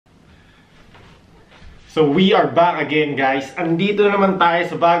So we are back again, guys. Andito na naman tayo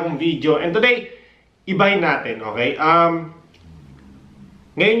sa bagong video. And today, ibahin natin, okay?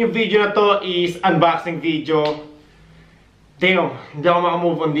 Ngayon yung video na to is unboxing video. Damn, hindi ako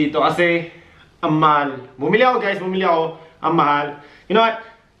makamove on dito kasi ang mahal. Bumili ako, guys. Bumili ako. Ang mahal. You know what?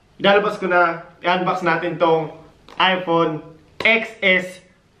 Ilalabas ko na. I-unbox natin tong iPhone XS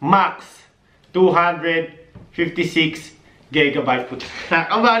Max 256 gigabyte po.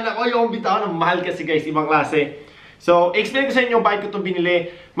 Nakakabahan ako yung bitaw ng mahal kasi, guys, ibang klase. So, explain ko sa inyo bakit ko ito binili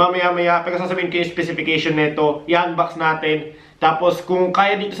mamaya-maya. Pero sasabihin ko yung specification nito, i-unbox natin. Tapos, kung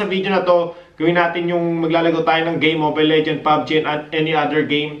kaya dito sa video na to, gawin natin yung maglalago tayo ng game, Mobile Legends, Pubg, and any other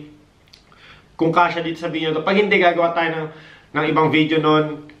game. Kung kasya dito sa video na to. Pag hindi, gagawa tayo ng ibang video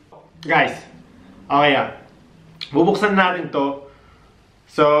nun. Guys, okay bubuksan natin to.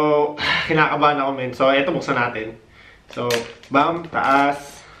 So, kinakabahan ako, men. So, eto buksan natin. So, bam,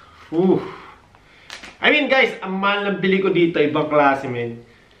 taas. I mean, guys, ang mahal na bili ko dito, ibang klase, men.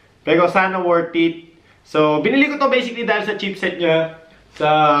 Pero sana worth it. So, binili ko to basically dahil sa chipset niya.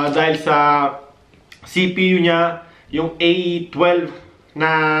 Dahil sa CPU niya, yung A12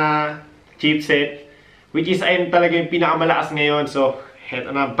 na chipset. Which is, ayun talaga yung pinakamalakas ngayon. So,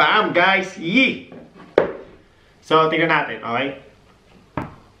 heto na, bam, guys. Yee! So, tingnan natin, okay?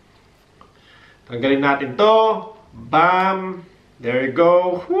 Tanggalin natin to. Bam! There you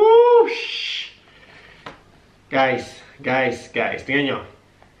go. Whoosh! Guys. Tingnan nyo.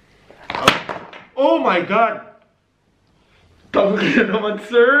 Oh my God! Tanggalin naman,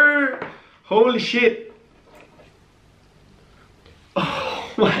 sir! Holy shit! Oh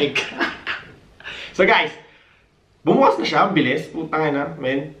my God! So, guys. Bumukas na siya. Ang bilis. Putang ina,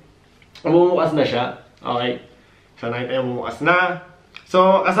 men. Bumukas na siya. Okay. So, nakita nyo, bumukas na.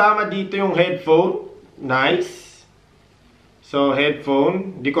 So, kasama dito yung headphone. Nice. So,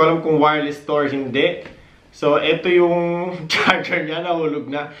 headphone. Hindi ko alam kung wireless to or hindi. So, ito yung charger niya. Nahulog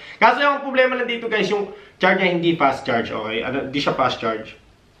na. Kaso yung problema na dito, guys, yung charger niya hindi fast charge. Okay? Hindi siya fast charge.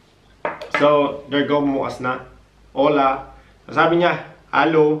 So, there go. Bumukas na. Hola. Sabi niya,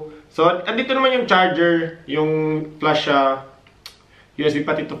 hello. So, andito naman yung charger. Yung flash USB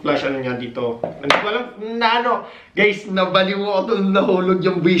pati to flash ano niya dito. Hindi ko alam na ano. Guys, nabaliw ako itong nahulog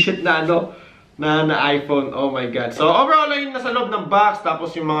yung bullshit na ano. Na iPhone. Oh my God. So, overall, yung nasa loob ng box.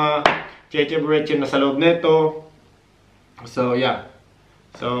 Tapos yung mga cheche-breche nasa loob nito. So, yeah.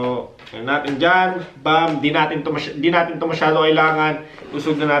 So, yan natin dyan. Bam. Di natin to masyado kailangan.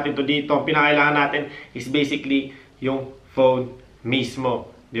 Usog na natin to dito. Ang pinakailangan natin is basically yung phone mismo.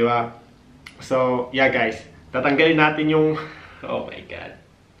 Di ba? So, yeah, guys. Tatanggalin natin yung... Oh my God.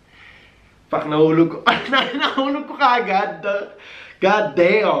 Fuck, nahulog ko. Nahulog ko kaagad. God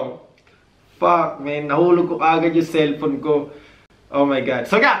damn. Fuck, man. Nahulog ko kaagad yung cellphone ko. Oh my God.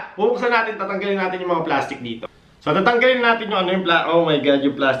 So, bubuksan natin. Tatanggalin natin yung mga plastic dito. So, tatanggalin natin yung ano yung oh my God,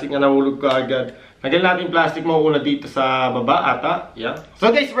 yung plastic na nahulog ko agad. Tanggalin natin yung plastic mauuna dito sa baba ata. Yeah. So,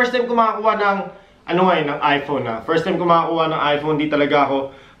 guys, first time ko makakuha ng ng iPhone na. First time ko makakuha ng iPhone. Di talaga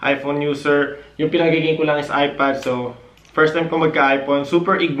ako iPhone user. Yung pinagiging ko lang is iPad. So, first time ko magka-iPhone.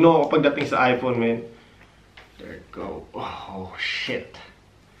 Super igno ako pagdating sa iPhone, man. There you go. Oh, shit.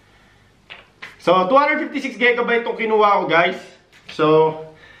 So, 256 GB itong kinuha ko, guys. So,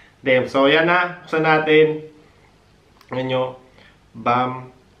 damn. So, yan na. Buksan natin. Ngayon nyo.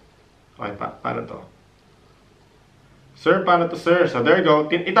 Bam. Okay, paano to? Sir, paano to, sir? So, there you go.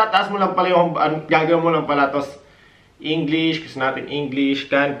 Itataas mo lang pala yung, gagawin mo lang pala. Tapos, English. Kasi natin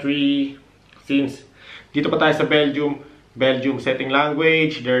English. Country. Since, dito pa tayo sa Belgium. Belgium setting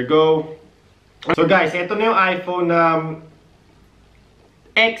language. There you go. So, guys, ito na yung iPhone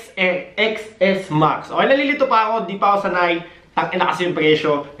XS Max. Okay, nalilito pa ako. Di pa ako sanay. Tangina kasi yung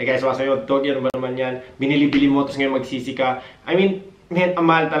presyo. Eh, guys, wasa yun. Dog, yan ba naman yan? Binili-bili mo, tapos ngayon magsisi ka. I mean, ang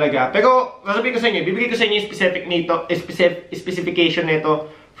mahal talaga. Pero, sasabihin ko sa inyo, bibigay ko sa inyo yung specification nito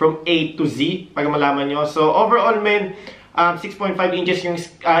from A to Z, para malaman nyo. So, overall, men, 6.5 inches yung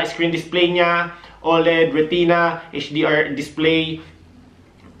screen display niya. OLED, Retina, HDR display.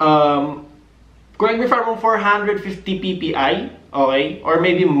 Correct me if I'm wrong, 450 ppi. Okay? Or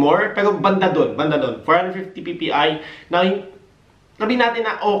maybe more. Pero banda doon. 450 ppi. Now, sabihin natin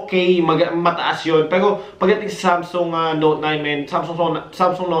na okay, mataas yun. Pero pagdating sa Samsung Note 9, men,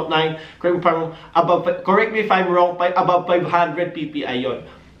 Samsung Note 9, correct me if I'm wrong, above 500 ppi yun.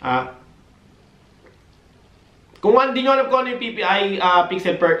 Kung hindi nyo alam kung ano yung ppi,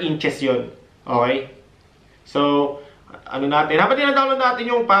 pixel per inches yun. Okay? So, ano natin? Dapat na-download natin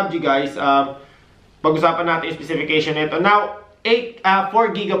yung Pubg, guys. Pag-usapan natin yung specification nito. Now,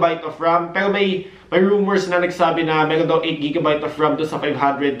 4GB of RAM. Pero may rumors na nagsabi na meron daw 8GB of RAM doon sa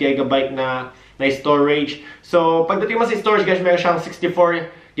 500GB na na storage. So, pagdating mo sa storage guys, meron siyang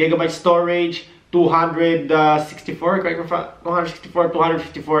 64GB storage, 264,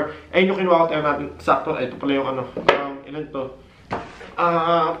 254. Ayun yung kinuha ko tayo natin. Sakto, ito pala yung ano. Ilan to?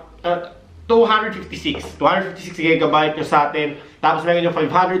 256 GB yung sa atin. Tapos meron yung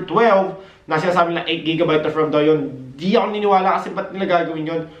 512 na sinasabi na 8GB of RAM daw yun. Di ako niniwala kasi ba't nila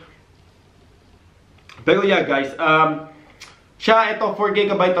gagawin yun. Pero yeah guys, siya ito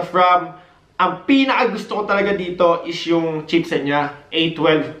 4GB of RAM. Ang pinaka gusto ko talaga dito is yung chipset niya,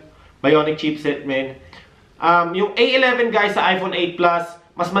 A12 Bionic chipset, man. Yung A11 guys sa iPhone 8 Plus,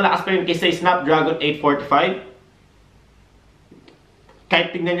 mas malakas pa yun kaysa Snapdragon 845. Kahit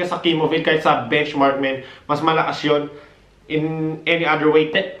tingnan nyo sa Kimovil, kahit sa benchmark, man, mas malakas yun. In any other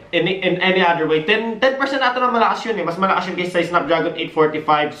way, 10% ata na malakas yun eh. Mas malakas yun kaysa Snapdragon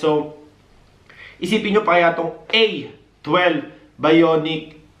 845. So, isipin nyo pa kaya itong A12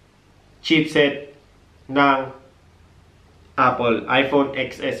 Bionic chipset ng Apple iPhone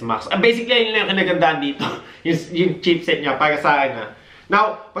XS Max. Basically, yun lang yung kinagandaan dito. yung chipset niya para sa akin.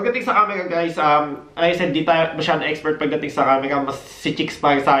 Now, pagdating sa camera guys, like I said, di tayo masyadong expert pagdating sa camera. Mas si Chicks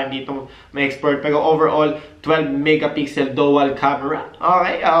para sa akin dito may expert. Pero overall, 12 megapixel dual camera.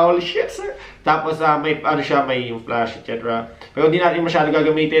 Okay, holy shit sir. Tapos may ano siya, may yung flash, etc. Pero hindi natin masyadong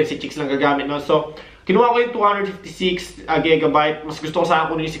gagamitin. Si Chicks lang gagamit. No? So, kinuha ko yung 256GB. Mas gusto ko sana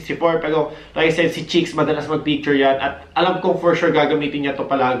kunin yung 64. Pero like I said, si Chicks madalas mag-picture yan. At alam kong for sure gagamitin niya to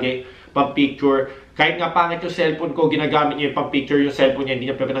palagi. Pang-picture. Kahit nga pangit yung cellphone ko, ginagamit niya yung pang-picture yung cellphone niya.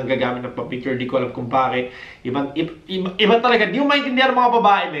 Hindi niya pala gagamit ng pang-picture. Di ko alam kung bakit. Iba talaga. Di mo maintindihan mga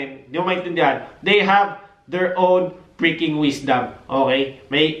babae, men. Di mo maintindihan. They have their own freaking wisdom. Okay?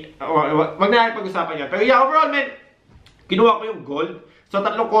 Wag na pag-usapan yan. Pero yeah, overall, men, kinuha ko yung gold. So,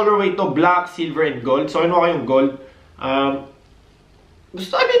 tatlong colorway to, black, silver, and gold. So, kinuha ko yung gold.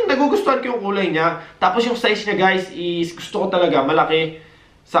 Nagugustuhan ko yung kulay niya. Tapos yung size niya, guys, is gusto ko talaga. Malaki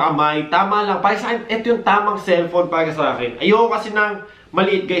sa kamay. Tama lang. Para sa akin, ito yung tamang cellphone para sa akin. Ayoko kasi ng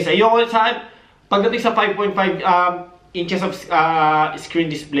maliit, guys. Ayoko sa akin, pagdating sa 5.5 inches of screen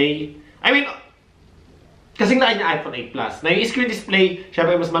display. I mean, kasing laki niya iPhone 8 Plus. Na yung screen display,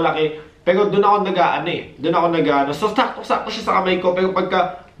 syempre mas malaki. Pero doon ako doon ako nag-ano. So, sakto-sakto siya sa kamay ko. Pero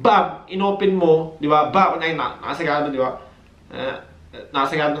pagka, bam, inopen mo, di ba? Bam, nakasagado, di ba?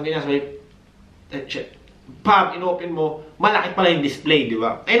 Nakasagado ng ganyan. Shit. Bam, inopen mo, malaki pala yung display, di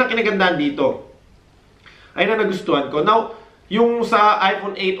ba? Ayun ang kinagandaan dito. Ayun ang nagustuhan ko. Now, yung sa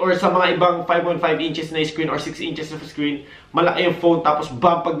iPhone 8 or sa mga ibang 5.5 inches na screen or 6 inches of screen, malaki yung phone, tapos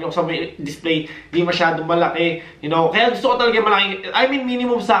bam, pag yung sa may display, di masyadong malaki, you know. Kaya gusto ko talaga yung malaki. I mean,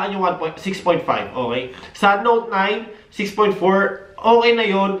 minimum sa akin yung 6.5, okay? Sa Note 9, 6.4, okay na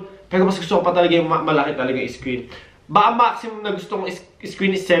yun, pero mas gusto ko pa talaga yung malaki talaga yung screen. Baka maximum na gusto kong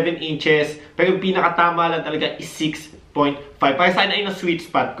screen is 7 inches, pero yung pinakatama lang talaga is 6.5. Para sa akin ay na sweet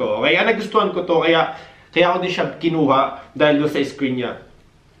spot ko, okay? Kaya nagustuhan ko to, kaya ako din siya kinuha dahil doon sa screen niya.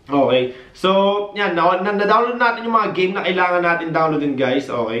 Okay. So, yan. Na-download natin yung mga game na kailangan natin downloadin, guys.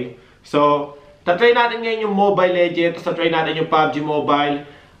 Okay. So, tatry natin ngayon yung Mobile Legends. Tapos tatry natin yung Pubg Mobile.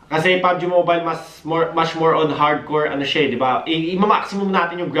 Kasi Pubg Mobile much more on hardcore. Ano siya, di ba? I-maximum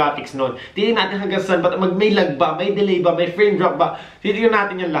natin yung graphics nun. Titignan natin hanggang saan ba? May lag ba? May delay ba? May frame drop ba? Titignan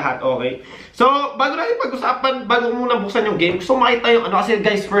natin yung lahat. Okay. So, bago natin pag-usapan, bago muna buksan yung game, gusto makita yung ano. Kasi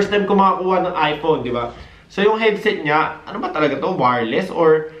guys, first time ko makakuha ng iPhone, di ba? So, yung headset niya, ano ba talaga to? Wireless?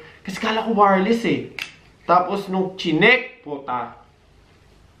 Or, kasi kala ko wireless eh. Tapos, nung chinek, puta.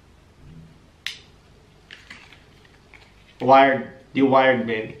 Wired. Di wired,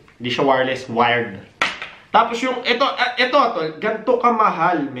 man. Di siya wireless, wired. Tapos yung, ito, ganito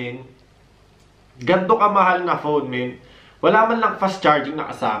kamahal, man. Ganito kamahal na phone, man. Wala man lang fast charging na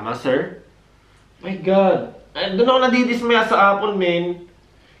kasama, sir. My God. Doon ako nadidismaya sa Apple, man.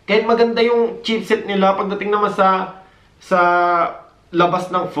 Kahit maganda yung chipset nila, pagdating naman sa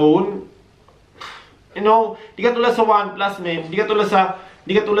labas ng phone, you know, di ka tulad sa OnePlus, man. Di ka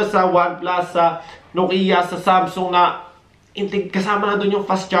tulad sa OnePlus, sa Nokia, sa Samsung na kasama na doon yung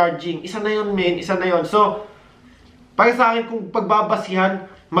fast charging. Isa na yun, men. Isa na yun. So, para sa akin, kung pagbabasihan,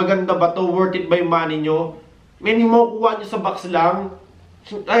 maganda ba to? Worth it ba yung money nyo? Men, yung makukuha nyo sa box lang.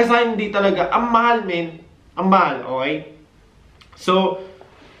 Para sa akin, hindi talaga. Ang mahal, men. Ang mahal, okay? So,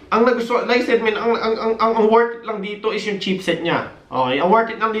 ang nagustuhan, like I said, men, ang worth it lang dito is yung chipset niya. Okay? Ang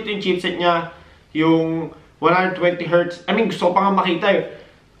worth it lang dito yung chipset niya. Yung 120Hz. I mean, gusto ko pa nga makita eh.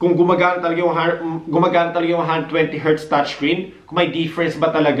 Kung gumagana talaga yung 120Hz touchscreen, kung may difference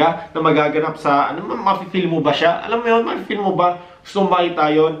ba talaga na magaganap sa, ano, mafe-feel mo ba siya? Alam mo yun, mafe-feel mo ba? Gusto mo makita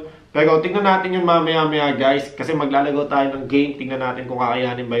yun? Pero tingnan natin yun mamaya-maya guys. Kasi maglalaro tayo ng game. Tingnan natin kung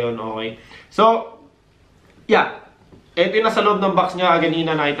kakayanin ba yun. Okay. So, yeah. Ito yung nasa loob ng box niya.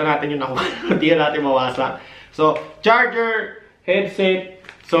 Ganina nakita natin yung nakuha. Hindi natin mawasak. So, charger, headset.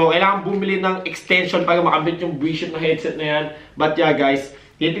 So, kailangan bumili ng extension para makabit yung bullshit na headset na yan. But yeah guys,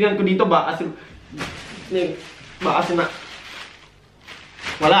 titignan ko dito ba kasi na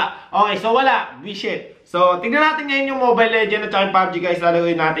wala. Okay, so wala. Bullshit. So, tignan natin ngayon yung Mobile Legends at yung PUBG guys.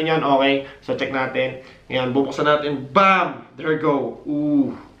 Lalagay natin yan. Okay. So, check natin. Ngayon, bubuksan natin. Bam! There we go.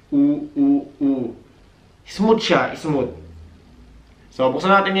 Ooh. Smooth siya. Smooth. So,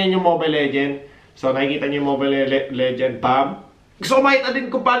 buksan natin ngayon yung Mobile Legends. So, nakikita niyo yung Mobile Legends. Bam! Gusto ko makita din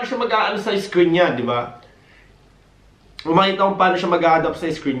kung paano siya mag-a-ano sa screen niya. Diba? Makita kung paano siya mag-a-adapt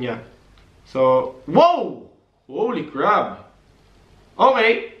sa screen niya. So, wow! Holy crap!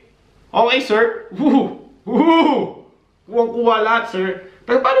 Okay. Okay, sir. Woo! Woo! Kuwang-kuwa lahat, sir.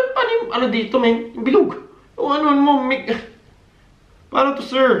 Pero paano yung ano dito, men? Yung bilog. Yung ano mo, make... Paano to,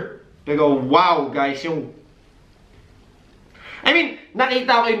 sir? Pero wow, guys, yung... I mean,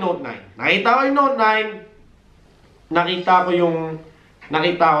 nakita ko yung Note 9. Nakita ko yung Note 9.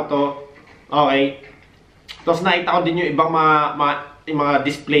 Nakita ko to. Okay. Tapos nakita ko din yung ibang mga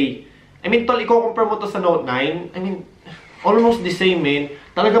display. I mean, tol, i-compare mo to sa Note 9. I mean, almost the same, man.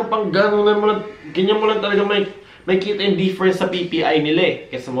 Talagang pang gano'n mo lang, ganyan mo lang talaga may kita yung difference sa PPI nila eh.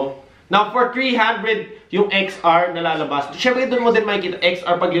 Kasi mo. Now, for 300, yung XR na lalabas. Siyempre, doon mo din makikita.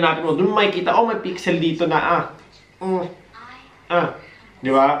 XR, pag linapin mo, doon makikita, oh, may pixel dito na,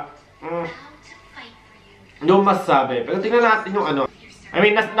 Di ba? Doon masasabi. Pero tingnan natin yung ano. I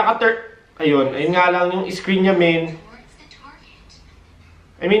mean, ayun nga lang yung screen niya, man.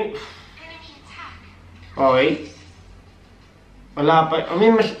 I mean, okay. Wala pa. I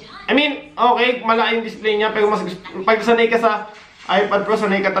mean, okay, malaki yung display niya, pero mas pag sanay ka sa iPad Pro,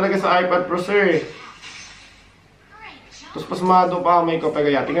 sanay ka talaga sa iPad Pro, sir. Tapos pasmado pa may ko,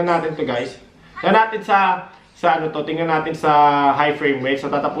 pero yeah, tingnan natin to guys. Tingnan natin tingnan natin sa high frame rate. So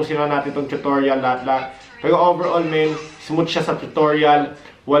tatapusin na natin tong tutorial lahat. Pero overall, man, smooth siya sa tutorial.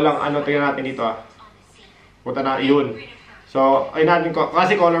 Walang tingnan natin dito Punta na, yun. So, ayun natin ko.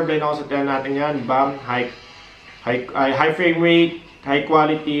 Kasi colorblind ako, so tingnan natin yan. Bam, high frame rate, high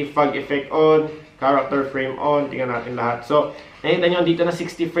quality, fog effect on, character frame on, tingnan natin lahat. So, nakita nyo dito na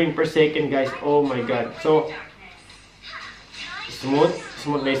 60 frame per second guys. Oh my god. So, smooth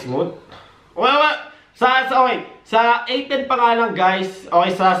na smooth. Well, okay. Sa 810 pa nga lang guys,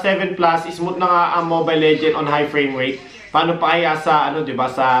 okay, sa 7 Plus, smooth na nga ang Mobile Legends on high frame rate. Paano pa kaya sa, diba,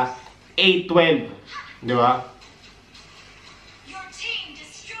 sa 812, diba?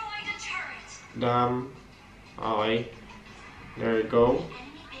 Okay. There we go.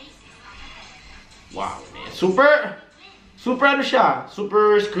 Wow, man. Super ano siya?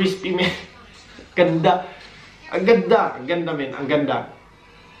 Super crispy, man. Ganda. Ang ganda, man. Ang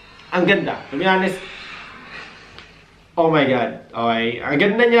ganda. To be honest. Oh my god. Okay. Ang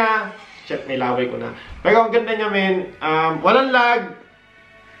ganda niya. Check, may laway ko na. Pero ang ganda niya, man. Walang lag.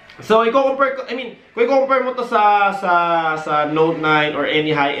 So, kung i-compare mo to sa Note 9 or any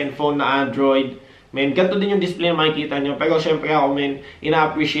high-end phone na Android, men, ganito din yung display na makikita nyo. Pero syempre ako, men,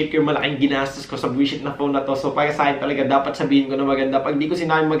 ina-appreciate ko yung malaking ginastos ko sa bullshit na phone na to. So, para sa akin talaga, dapat sabihin ko na maganda. Pag di ko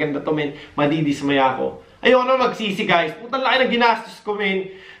sinabing maganda to, men, madidismaya ako. Ayoko na magsisi, guys. Putang laki ng ginastos ko,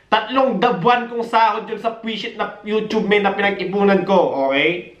 men. 3 buwan kong sahod yun sa bullshit na YouTube, men, na pinag-ipunan ko.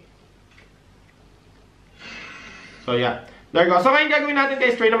 Okay? So, yeah. There you go. So, ngayon gagawin natin,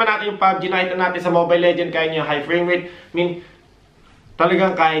 guys. Try naman natin yung PUBG. Nakita natin sa Mobile Legends. Kaya niya high frame rate. I mean,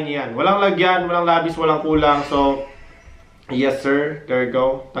 talagang kaya niya yan. Walang lagyan, walang labis, walang kulang. So, yes sir. There you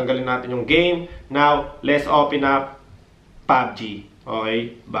go. Tanggalin natin yung game. Now, let's open up PUBG.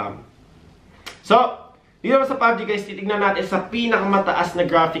 Okay? Bam. So, dito naman sa PUBG guys, titignan natin sa pinakamataas na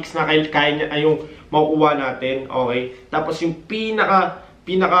graphics na kaya niya, ay yung makukuha natin. Okay? Tapos yung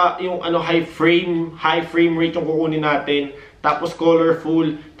yung high frame rate yung kukunin natin. Tapos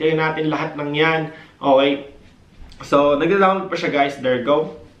colorful. Tingnan natin lahat ng yan. Okay? So, nag-download pa siya guys. There you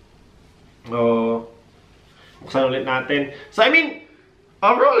go. Buksan ulit natin. So, I mean,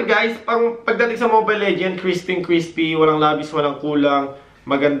 overall guys, pagdating sa Mobile Legends, crispy, walang labis, walang kulang.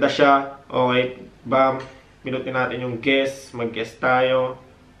 Maganda siya. Okay. Bam. Pinutin natin yung guess. Mag-guess tayo.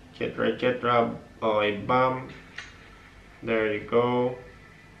 Chetra. Okay. Bam. There you go.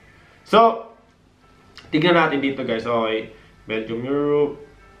 So, tignan natin dito guys. Okay. Belgium, Europe.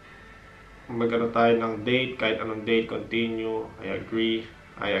 Magano tayo ng date, kahit anong date, continue, I agree.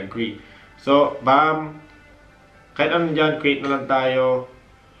 So, bam. Kahit anong dyan, create na lang tayo.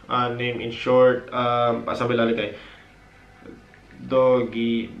 Name in short, pasabi lalagay.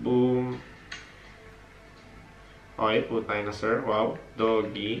 Doggy, boom. Okay, po tayo na, sir. Wow.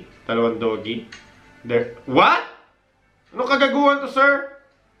 Doggy. Dalawang doggy. There. What? Ano kagaguhan to, sir?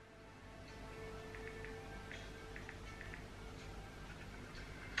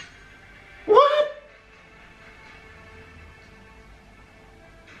 What?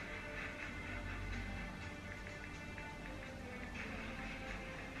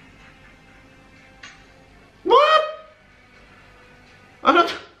 What? Ano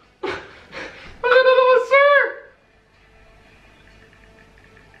to? Ano na naman, sir?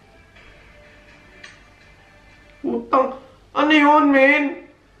 Utang. Ano yun, men?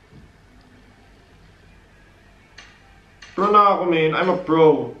 Pro na ako, men. I'm a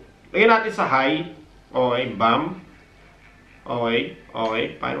pro. Lagyan natin sa high. Okay, bam. Okay, okay.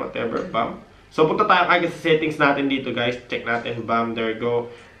 Fine, whatever, bam. So, punta tayo kagad sa settings natin dito, guys. Check natin, bam, there go.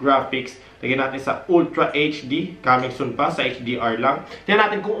 Graphics. Lagyan natin sa Ultra HD. Coming soon pa, sa HDR lang. Tingnan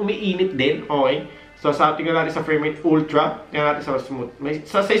natin kung umiinit din. Okay. So, tingnan natin sa frame rate Ultra. Tingnan natin sa smooth.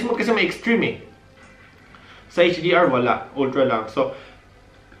 Sa smooth kasi may extreme eh. Sa HDR, wala. Ultra lang. So,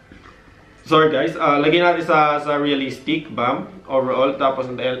 sorry guys. Lagyan natin sa realistic. Bam. Overall. Tapos,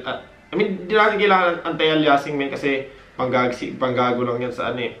 I mean, di natin kailangan anti-aliasing men kasi panggago lang yan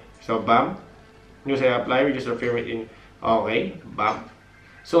sa ano eh. So, bam. New say apply. Reduce the frame rate in. Okay. Bam.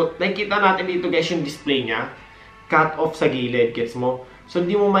 So, nakikita natin dito guys yung display niya. Cut off sa gilid. Gets mo? So,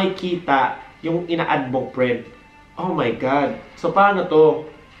 hindi mo makikita yung ina-add mong friend. Oh my God. So, paano to?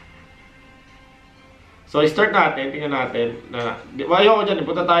 So, start natin. Tingnan natin. Ayoko dyan.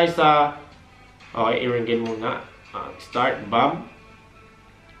 Punta tayo sa... Okay, i-ringin muna. Start. Bam.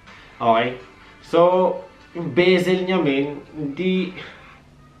 Okay. So, yung bezel niya, men, hindi...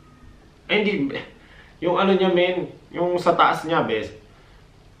 hindi... Yung ano niya, men, yung sa taas niya, bezel.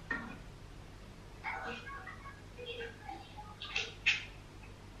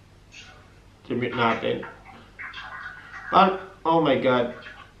 Mute natin. Oh my God.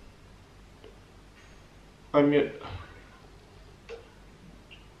 Unmute.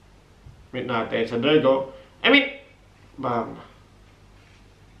 Mute natin. So, there you go. I mean, bam.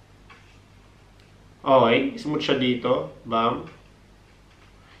 Okay. Smooth siya dito. Bam.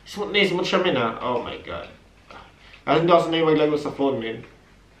 Smooth siya, men, ha. Oh my God. Kasi hindi ako sanay maglago sa phone, men.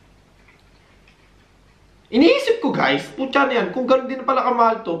 Iniisip ko, guys, putya na yan, kung gano'n din pala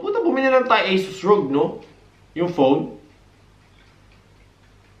kamahal to, puta, bumili lang tayo Asus ROG, no? Yung phone.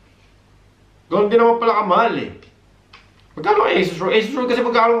 Gano'n din naman pala kamahal, eh. Magkano ang Asus ROG? Asus ROG kasi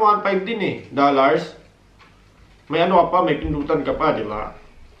magkano 1.5 din, eh. Dollars. May ano ka pa, may pindutan ka pa, di ba?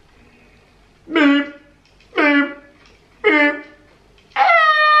 Beep! Beep! Beep!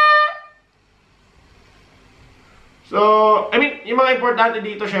 So, I mean, yung mga importante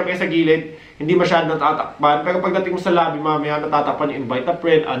dito, syempre sa gilid, hindi masyadong natatakpan. Pero pagdating mo sa lobby, mamaya natatakpan yung invite a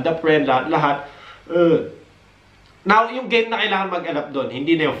friend, add a friend, lahat-lahat. Now, yung game na kailangan mag-adapt doon,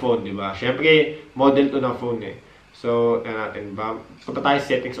 hindi na yung phone, di ba? Syempre, model to ng phone eh. So, yan natin, bam. Punta tayo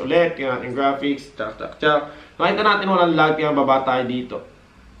settings ulit, yan natin graphics, tsak. Nakita natin walang lag, yan, baba tayo dito.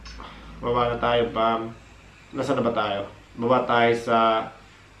 Baba na tayo, bam. Nasaan na ba tayo? Baba tayo sa...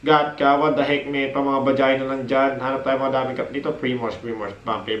 God ka, what the heck, may pa mga vagina lang dyan. Hanap tayo mga daming cut dito. Primors,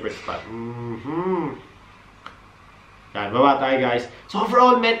 bam, favorite spot. Yan, baba tayo guys. So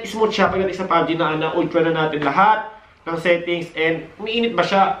overall, man, smooth siya. Pagdating sa Pubg na ultra na natin lahat ng settings. And umiinit ba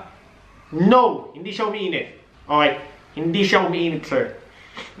siya? No! Hindi siya umiinit. Okay? Hindi siya umiinit, sir.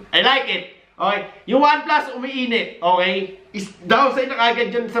 I like it. Okay? Yung OnePlus, umiinit. Okay? Downside na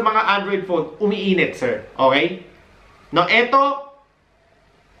kagad dyan sa mga Android phone. Umiinit, sir. Okay? Now, eto,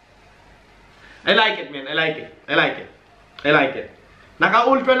 I like it, man. I like it.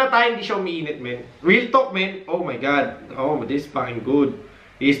 Naka-ultra na tayo, hindi siya umiinit, man. Real talk, man. Oh my God. Oh, this is fucking good.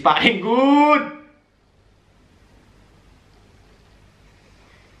 This is fucking good!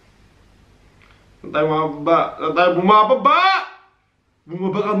 Saan tayo mababa? Saan tayo bumababa?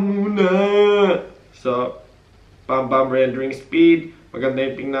 Bumaba ka muna. So, bam, rendering speed. Maganda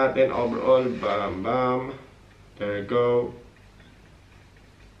yung ping natin. Overall, bam. There you go.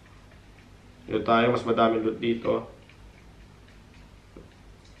 Dito tayo, mas madaming loot dito.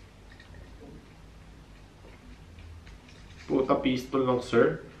 Puta pistol lang,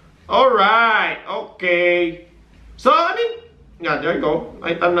 sir. Alright, okay. So, I mean, yeah, there you go.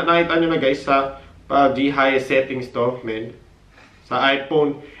 Nakita nyo na guys sa Pubg highest settings to, man. Sa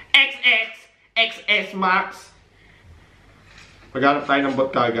iPhone XS Max. Maghanap tayo ng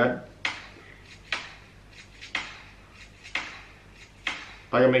bot kagad.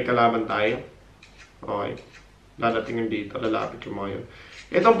 Para may kalaban tayo. Okay. Dadating yun dito. Lalapit yung mga yun.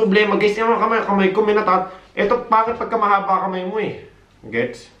 Ito ang problema, guys. Yung mga kamay ko, may ito, bakit pagka mahaba kamay mo eh?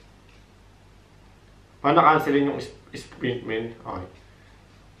 Gets? Paano cancelin yung sprint, man? Okay.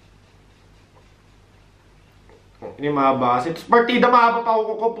 Ini mahaba kasi. Tapos partida mahaba pa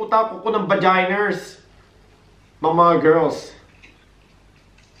ako puta ko ng vaginers. Mga girls.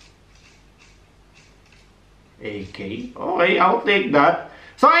 AK. Okay, I'll take that.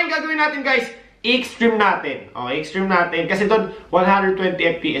 So, ayun gagawin natin, guys. I-extreme natin. Okay, extreme natin. Kasi doon, 120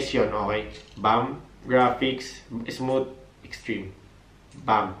 FPS yun. Okay. Bam. Graphics. Smooth. Extreme.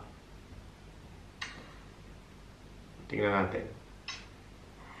 Bam. Tingnan natin.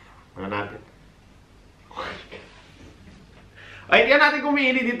 Tingnan natin. Ay, tingnan natin kung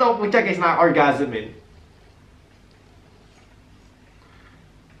umiinit dito. Pucha, guys, naka-orgasm, eh.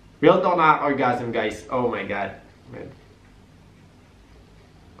 Real talk, naka-orgasm, guys. Oh my God. Man.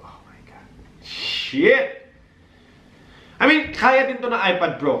 Oh my God. Shit! I mean, kaya din to na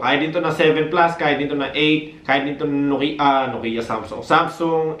iPad Pro. Kaya din to na 7 Plus. Kaya din to na 8. Kaya din to na Nokia, Samsung.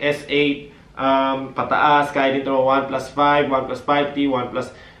 Samsung S8. Pataas. Kaya din to na OnePlus 5, OnePlus 5T,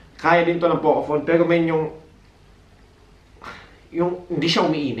 OnePlus. Kaya din to ng Pocophone. Pero men yung hindi siya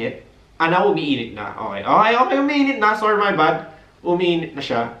umiinit. Umiinit na. Okay. Okay, umiinit na. Sorry, my bad. Umiinit na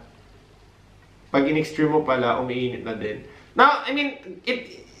siya. Pag in-extreme mo pala, umiinit na din. Now, I mean,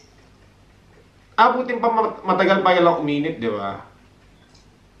 abutin pa matagal pa lang umiinit, di ba?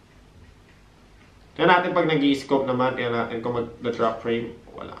 Tignan natin pag nag-i-scope naman. Tignan natin kung mag-drop frame.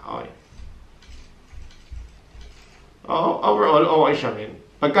 Wala. Okay. Overall, okay siya, men.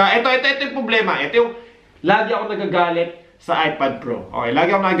 Pagka, ito yung problema. Ito yung, lagi ako nagagalit sa iPad Pro. Okay,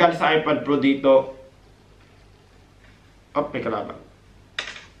 lagi ako nagagalit sa iPad Pro dito. Oh, may kalaban.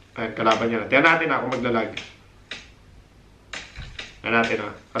 Ayan, kalaban niya na. Tignan natin na kung maglalag. Tignan natin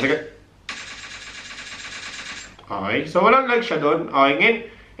na. Kasi, okay, so walang lag siya doon. Okay, ngayon,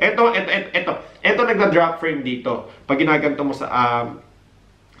 ito nagda-drop frame dito. Pag ginaganto mo sa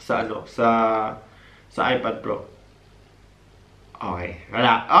iPad Pro. Okay,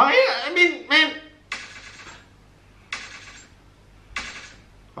 wala. Okay, I mean, man.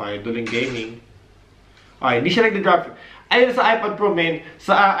 Okay, duling gaming. Okay, hindi siya nagda-drop. Ayun sa iPad Pro, man,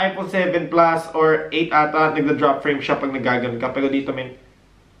 sa iPhone 7 Plus or 8 ata, nagda-drop frame siya pag naggagan ka. Pero dito, man,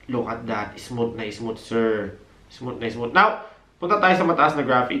 look at that. Smooth na smooth, sir. Smooth na smooth. Now, punta tayo sa mataas na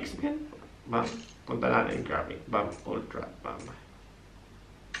graphics. Man, bam. Punta natin yung graphic. Bam, ultra. Bam.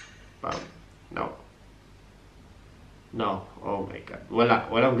 Bam. No. No. Oh my God.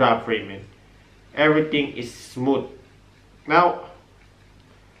 Walang drop frame, man. Everything is smooth. Now,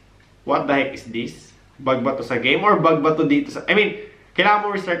 what the heck is this? Bug ba to sa game? Or bug ba to dito sa... I mean, kailangan mo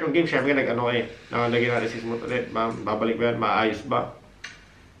restart yung game. Siyempre, nag-ano eh. Lagyan natin si smooth ulit. Bam. Babalik ba yan? Maayos ba?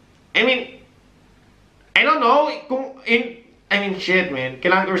 I mean, I don't know kung... I mean, shit, man.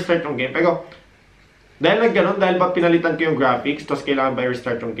 Kailangan ko restart yung game. Pero, dahil nag-ganon, dahil ba pinalitan ko yung graphics, tapos kailangan ba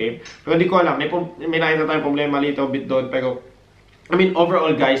i-restart yung game? Pero hindi ko alam. May nakita tayong problema little bit doon. Pero, I mean,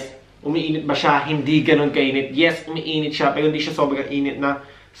 overall, guys, umiinit ba siya? Hindi ganon kainit. Yes, umiinit siya. Pero hindi siya sobrang init na.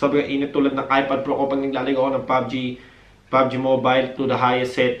 Sobrang init tulad ng iPad Pro ko pag naglalagay ako ng PUBG Mobile to the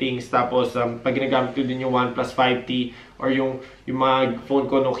highest settings. Tapos, pag ginagamit ko din yung OnePlus 5T or yung mga phone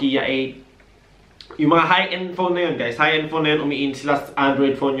ko, Nokia 8. Yung mga high-end phone na yun, guys. High-end phone na yun, umiinit sila sa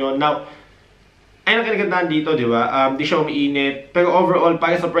Android phone yun. Now, ay ang kinagandaan dito, di ba? Di siya umiinit. Pero overall,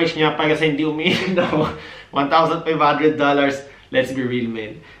 para sa price niya, para sa hindi umiinit ako, $1,500. Let's be real,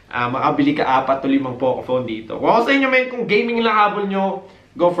 man. Makabili ka 4 to 5 Pocophone dito. Kung ako sa inyo, man, kung gaming lang habol nyo,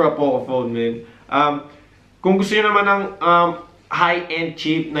 go for a Pocophone, man. Kung gusto nyo naman ng high-end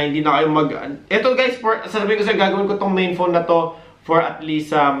cheap na hindi na kayo Ito, guys, sasabihin ko sa gagawin ko tong main phone na to for at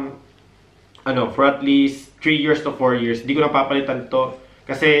least, for at least 3 years to 4 years. Hindi ko napapalitan to.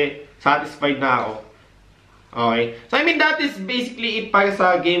 Kasi, satisfied na ako. Okay. So, I mean, that is basically it para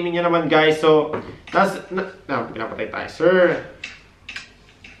sa gaming nyo naman, guys. So, pinapatay tayo, sir.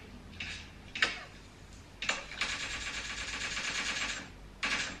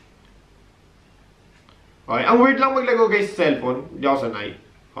 Okay. Ang weird lang maglago, guys, sa cellphone. Hindi ako sanay.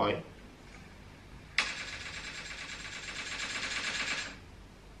 Okay.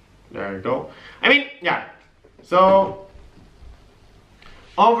 There you go. I mean, yeah. So,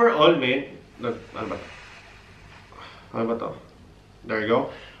 overall, man, ano ba to? There you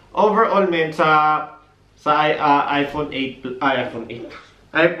go. Overall, man, sa iPhone 8,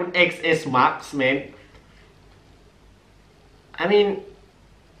 iPhone XS Max, man. I mean,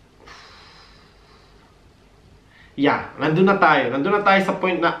 yeah, nandun na tayo. Nandun na tayo sa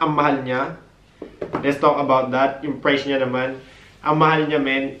point na ang mahal niya. Let's talk about that. Yung price niya naman, ang mahal niya,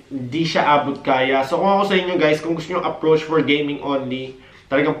 men, hindi siya abot kaya. So, kung ako sa inyo, guys, kung gusto nyo approach for gaming only,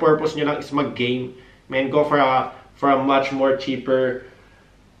 talagang purpose nyo lang is mag-game, man, go for a much more cheaper.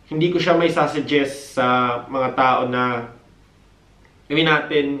 Hindi ko siya may sasuggest sa mga tao na gawin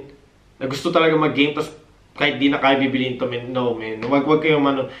natin na gusto talaga mag-game tapos kahit di na kaya bibiliin to, man. No, man. Wag kayong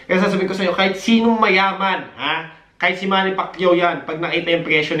mano. Kaya sasabihin ko sa inyo, kahit sinong mayaman, ha? Kahit si Manny Pacquiao yan, pag nakita yung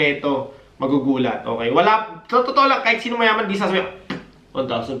presyo nito, magugulat. Okay? Wala, totoo lang, kahit sinong mayaman, di sasabihin,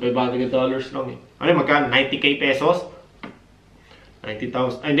 $1,500 lang eh. Ano yung magkano? 90k pesos?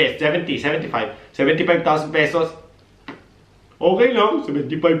 90,000, hindi, 75,000 pesos. Okay lang,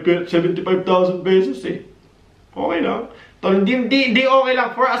 75,000 pesos eh. Okay lang. Tol, hindi okay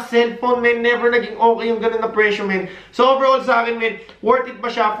lang. For a cellphone, man, never naging okay yung ganun na presyo, man. So, overall sa akin, man, worth it ba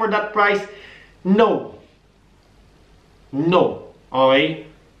siya for that price? No. No. Okay?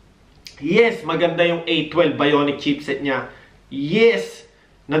 Yes, maganda yung A12 Bionic chipset niya. Yes,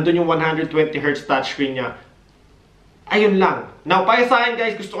 nandun yung 120Hz touchscreen niya. Ayun lang. Now, para sa akin,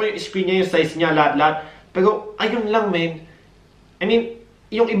 guys, gusto ko yung screen niya, yung size niya, lahat-lahat. Pero, ayun lang, man. I mean,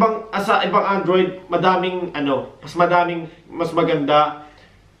 yung ibang Android, madaming mas maganda,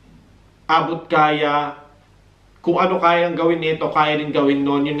 abot kaya, kung ano kayang gawin nito, kaya rin gawin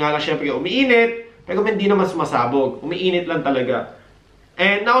nun. Yun nga lang, syempre, umiinit, pero hindi naman sumasabog. Umiinit lang talaga.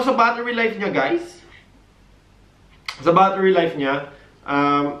 And now, sa battery life niya, guys,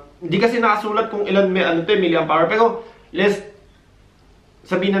 hindi kasi nakasulat kung ilan milliamp hour, pero let's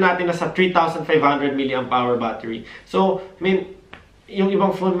sabihin na natin na sa 3,500 milliamp hour battery. So, I mean, yung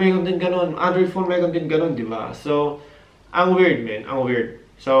ibang phone mayroon din ganun. Android phone mayroon din ganun, di ba? So, ang weird, man. Ang weird.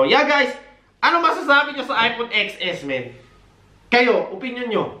 So, yeah, guys. Ano masasabi nyo sa iPhone XS, man? Kayo,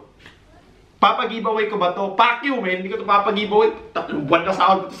 opinion nyo. Papag-giveaway ko ba to? Fuck you, man. Hindi ko to papag-giveaway. 3 buwan na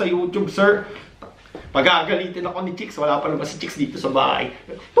sahod ko sa YouTube, sir. Pag-agalitin ako ni Chicks. Wala pa naman si Chicks dito sa bahay.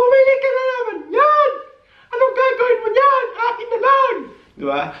 Pumili ka na naman yan! Anong gagawin mo yan? Akin na lang! Di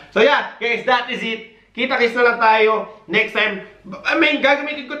ba? So, yeah, guys, that is it. Kita-kits na lang tayo next time. I mean,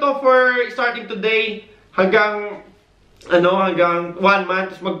 gagamitin ko to for starting today hanggang 1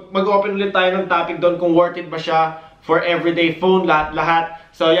 month. Mag-open ulit tayo ng topic doon kung worth it ba siya for everyday phone, lahat.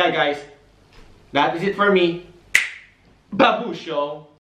 So yeah, guys. That is it for me. Babu Show.